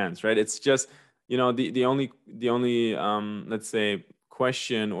at their hands, right? It's just, the only let's say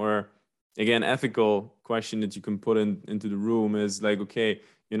question, or again ethical question that you can put into the room is like, okay,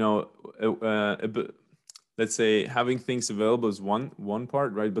 let's say having things available is one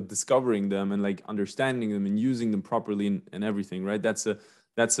part, right? But discovering them and like understanding them and using them properly and everything, right? That's a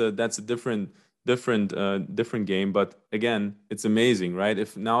different game. But again, it's amazing, right?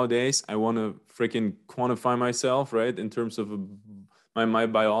 If nowadays I want to freaking quantify myself, right, in terms of my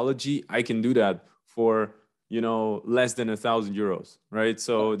biology, I can do that for less than €1,000, right?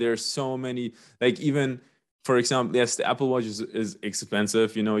 So there's so many, like, even for example, yes, the Apple Watch is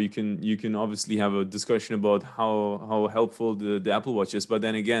expensive. You can obviously have a discussion about how helpful the Apple Watch is, but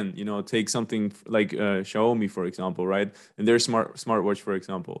then again, take something like Xiaomi, for example, right? And their smartwatch, for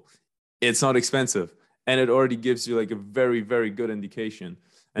example, it's not expensive, and it already gives you like a very, very good indication.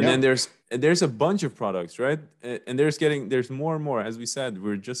 And then there's a bunch of products, right? And there's more and more. As we said,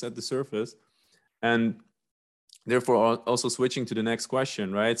 we're just at the surface, and therefore also switching to the next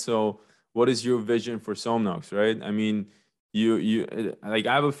question, right? So what is your vision for Somnox, right? I mean, you like,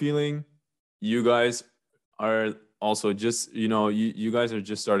 I have a feeling you guys are also just, you guys are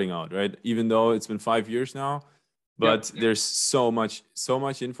just starting out, right? Even though it's been 5 years now, but there's so much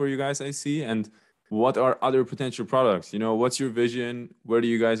in for you guys, I see. And what are other potential products? What's your vision? Where do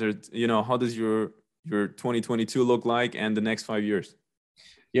you guys are, how does your 2022 look like, and the next 5 years?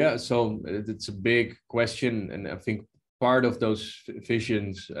 Yeah, so it's a big question, and I think part of those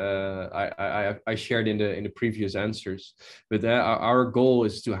visions I shared in the previous answers. But our goal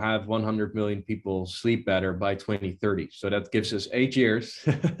is to have 100 million people sleep better by 2030. So that gives us 8 years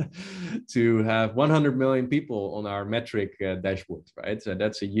to have 100 million people on our metric dashboard, right? So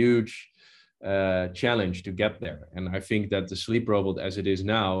that's a huge challenge to get there. And I think that the sleep robot, as it is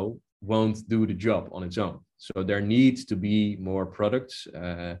now, won't do the job on its own. So there needs to be more products.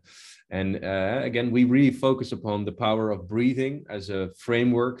 Again, we really focus upon the power of breathing as a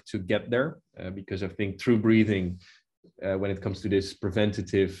framework to get there, because I think through breathing, when it comes to this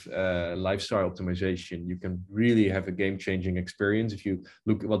preventative lifestyle optimization, you can really have a game-changing experience. If you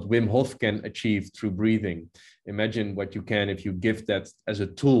look at what Wim Hof can achieve through breathing, imagine what you can if you give that as a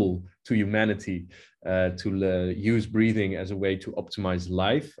tool to humanity, to use breathing as a way to optimize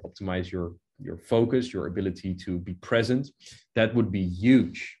life, optimize your focus, your ability to be present. That would be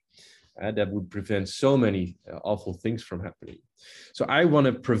huge. That would prevent so many awful things from happening. So I want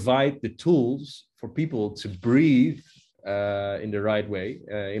to provide the tools for people to breathe in the right way,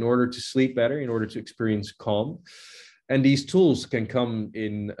 in order to sleep better, in order to experience calm. And these tools can come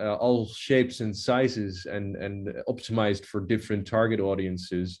in all shapes and sizes, and optimized for different target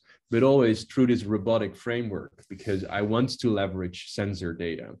audiences, but always through this robotic framework, because I want to leverage sensor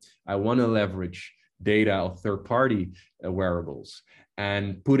data. I want to leverage data of third-party wearables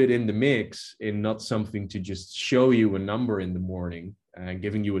and put it in the mix, in not something to just show you a number in the morning and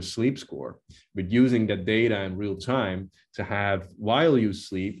giving you a sleep score, but using that data in real time to have, while you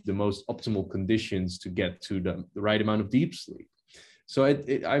sleep, the most optimal conditions to get to the right amount of deep sleep. So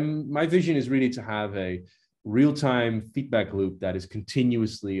my vision is really to have a real-time feedback loop that is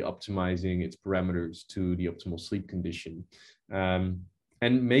continuously optimizing its parameters to the optimal sleep condition,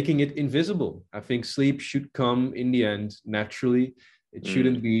 and making it invisible. I think sleep should come in the end naturally. It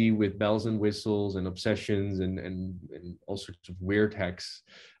shouldn't be with bells and whistles and obsessions and all sorts of weird hacks.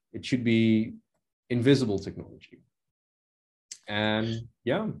 It should be invisible technology. And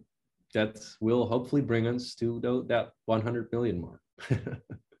yeah, that will hopefully bring us to that 100 million mark.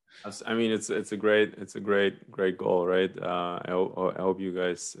 I mean, it's a great goal, right? I hope you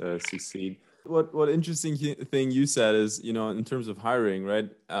guys succeed. What interesting thing you said is, in terms of hiring, right?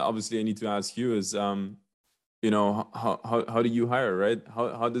 Obviously, I need to ask you is, you know, how do you hire, right?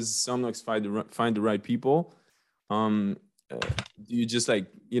 How does Soundnox find the right people? um do you just like,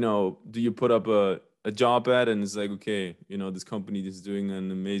 you know, do you put up a job ad and it's like, okay, you know, this company is doing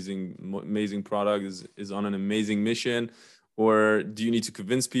an amazing product, is on an amazing mission? Or do you need to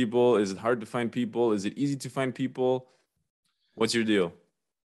convince people? Is it hard to find people? Is it easy to find people? What's your deal?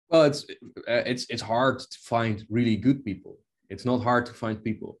 Well, it's hard to find really good people. It's not hard to find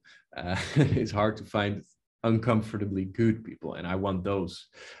people. It's hard to find uncomfortably good people, and I want those.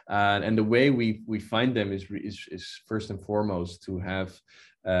 And the way we find them is first and foremost to have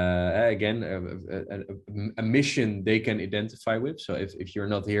again a mission they can identify with. So if you're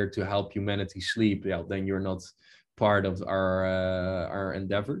not here to help humanity sleep, yeah, then you're not part of our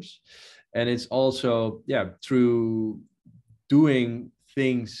endeavors. And it's also, yeah, through doing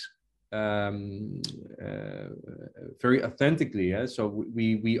things very authentically. Yeah? So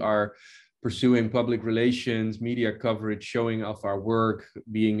we are pursuing public relations, media coverage, showing off our work,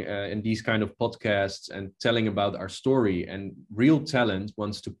 being in these kind of podcasts and telling about our story. And real talent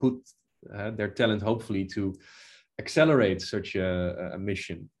wants to put their talent, hopefully, to accelerate such a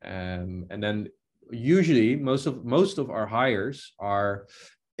mission. And then usually most of our hires are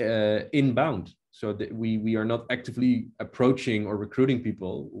inbound, so that we are not actively approaching or recruiting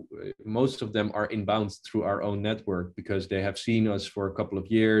people. Most of them are inbound through our own network because they have seen us for a couple of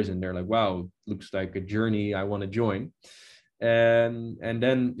years and they're like, wow, looks like a journey, I want to join. And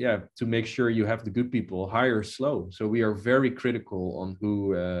then, yeah, to make sure you have the good people, hire slow. So we are very critical on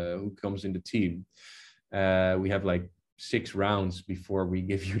who comes in the team. We have like 6 rounds before we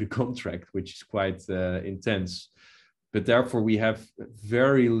give you the contract, which is quite intense. But therefore, we have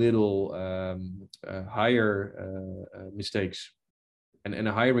very little hire mistakes. And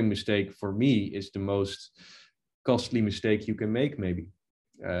a hiring mistake for me is the most costly mistake you can make, maybe.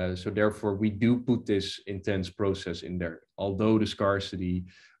 So therefore, we do put this intense process in there, although the scarcity,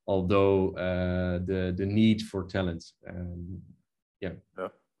 although the need for talent. Yeah. Yeah.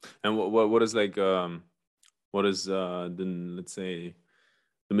 And what is like what is the, let's say,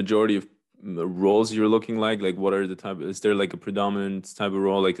 the majority of roles you're looking like what are the type, is there like a predominant type of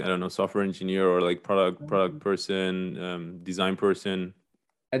role, like, I don't know, software engineer or like product person, design person?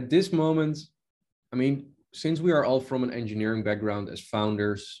 At this moment, I mean, since we are all from an engineering background as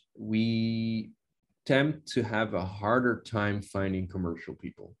founders, we tend to have a harder time finding commercial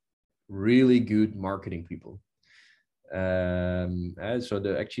people, really good marketing people. So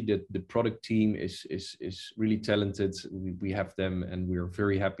the product team is really talented. We have them, and we're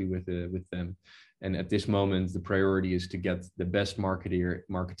very happy with them. And at this moment, the priority is to get the best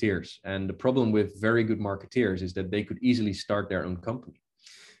marketeers. And the problem with very good marketeers is that they could easily start their own company.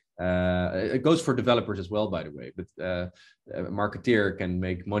 It goes for developers as well, by the way, but a marketeer can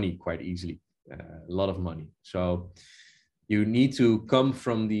make money quite easily, a lot of money. So you need to come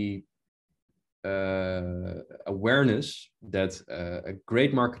from the awareness that a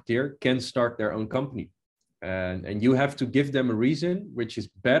great marketeer can start their own company. And you have to give them a reason which is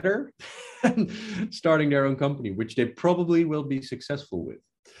better than starting their own company, which they probably will be successful with.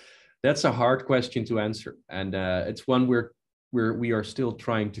 That's a hard question to answer. And it's one we are still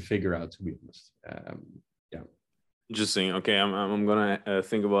trying to figure out, to be honest. Yeah. Interesting. Okay, I'm gonna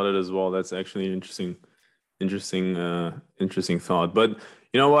think about it as well. That's actually an interesting thought. But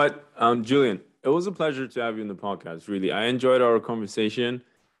you know what, Julian, it was a pleasure to have you in the podcast. Really, I enjoyed our conversation.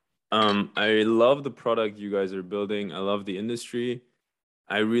 I love the product you guys are building. I love the industry.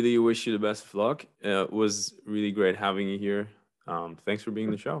 I really wish you the best of luck. It was really great having you here. Thanks for being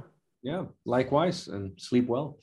on the show. Yeah, likewise, and sleep well.